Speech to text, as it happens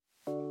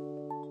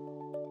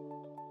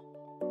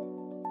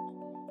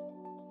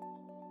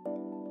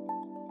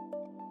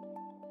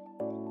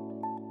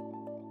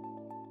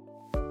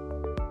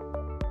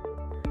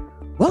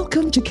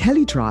Welcome to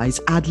Kelly Dry's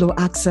Ad Law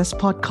Access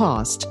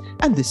podcast,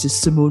 and this is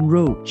Simone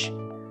Roach.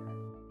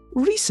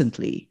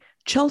 Recently,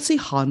 Chelsea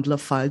Handler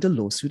filed a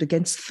lawsuit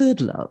against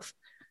ThirdLove,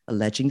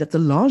 alleging that the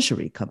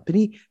lingerie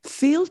company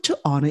failed to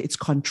honor its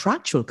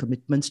contractual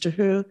commitments to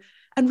her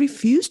and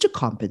refused to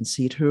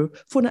compensate her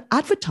for an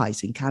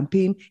advertising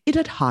campaign it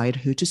had hired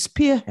her to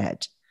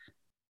spearhead.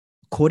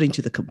 According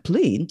to the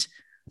complaint,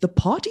 the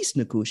parties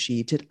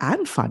negotiated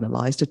and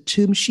finalized a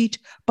term sheet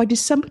by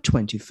December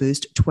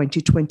 21st,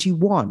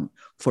 2021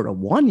 for a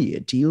one-year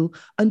deal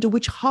under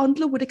which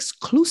Handler would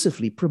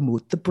exclusively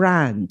promote the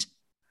brand.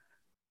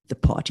 The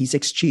parties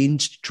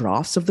exchanged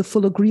drafts of the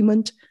full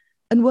agreement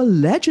and were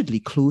allegedly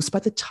close by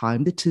the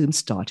time the term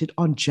started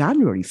on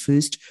January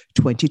 1st,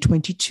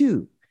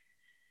 2022.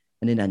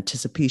 And in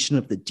anticipation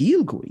of the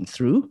deal going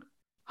through,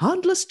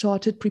 Handler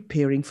started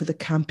preparing for the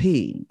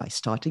campaign by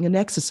starting an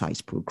exercise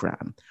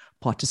program,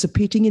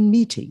 participating in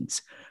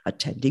meetings,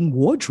 attending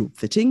wardrobe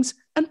fittings,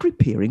 and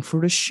preparing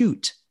for a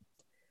shoot.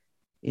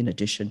 In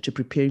addition to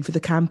preparing for the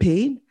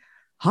campaign,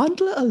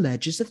 Handler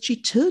alleges that she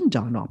turned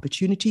down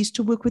opportunities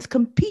to work with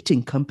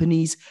competing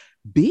companies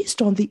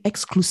based on the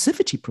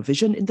exclusivity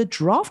provision in the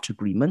draft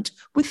agreement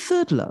with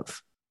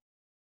ThirdLove.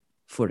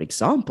 For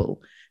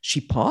example,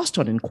 she passed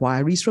on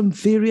inquiries from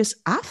various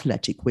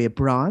athletic wear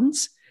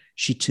brands.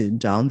 She turned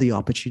down the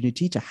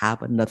opportunity to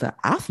have another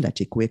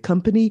athletic wear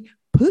company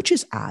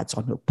purchase ads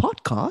on her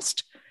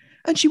podcast,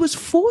 and she was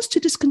forced to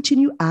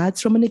discontinue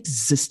ads from an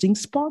existing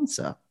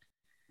sponsor.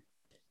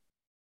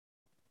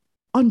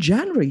 On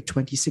January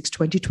 26,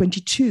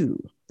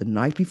 2022, the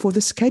night before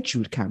the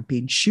scheduled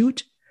campaign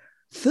shoot,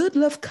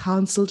 ThirdLove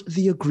cancelled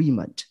the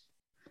agreement,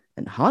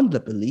 and Handler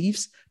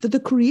believes that the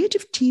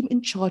creative team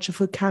in charge of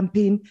her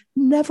campaign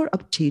never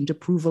obtained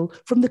approval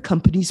from the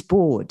company's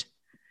board.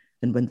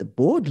 And when the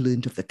board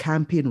learned of the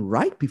campaign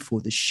right before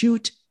the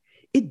shoot,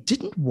 it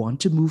didn't want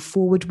to move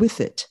forward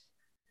with it.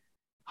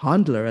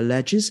 Handler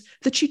alleges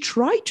that she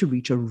tried to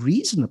reach a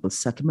reasonable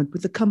settlement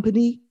with the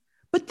company,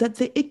 but that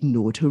they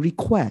ignored her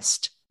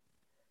request.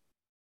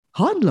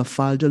 Handler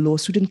filed a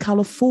lawsuit in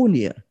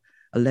California,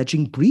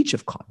 alleging breach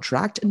of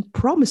contract and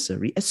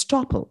promissory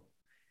estoppel.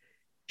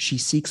 She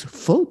seeks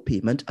full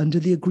payment under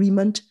the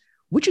agreement,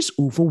 which is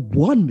over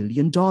 $1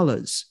 million.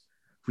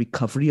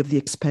 Recovery of the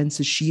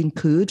expenses she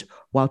incurred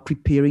while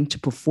preparing to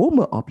perform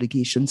her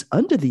obligations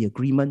under the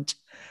agreement,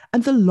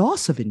 and the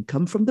loss of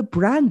income from the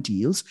brand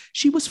deals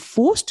she was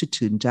forced to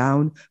turn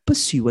down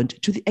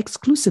pursuant to the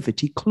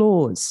exclusivity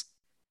clause.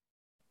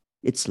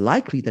 It's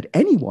likely that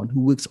anyone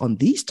who works on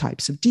these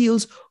types of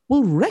deals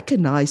will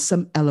recognize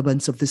some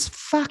elements of this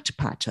fact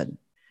pattern.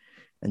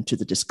 And to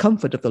the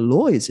discomfort of the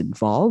lawyers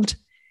involved,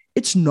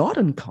 it's not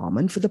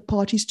uncommon for the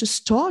parties to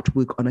start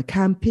work on a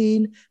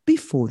campaign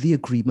before the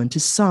agreement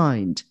is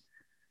signed.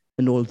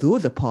 And although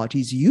the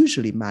parties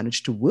usually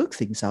manage to work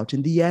things out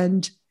in the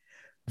end,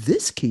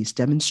 this case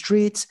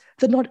demonstrates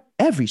that not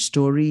every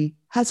story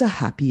has a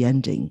happy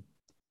ending.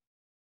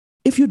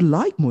 If you'd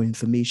like more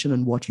information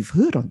on what you've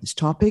heard on this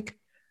topic,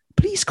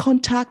 please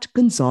contact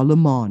Gonzalo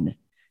Mon,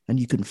 and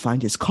you can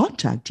find his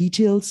contact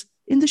details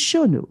in the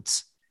show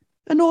notes.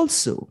 And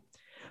also,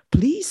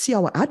 please see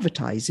our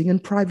Advertising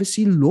and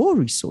Privacy Law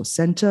Resource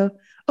Center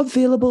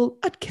available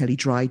at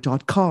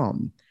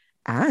kellydry.com.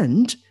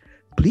 And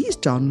please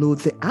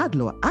download the Ad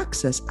Law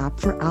Access app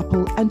for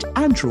Apple and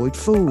Android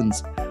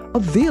phones,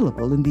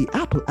 available in the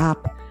Apple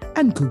app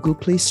and Google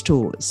Play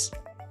stores.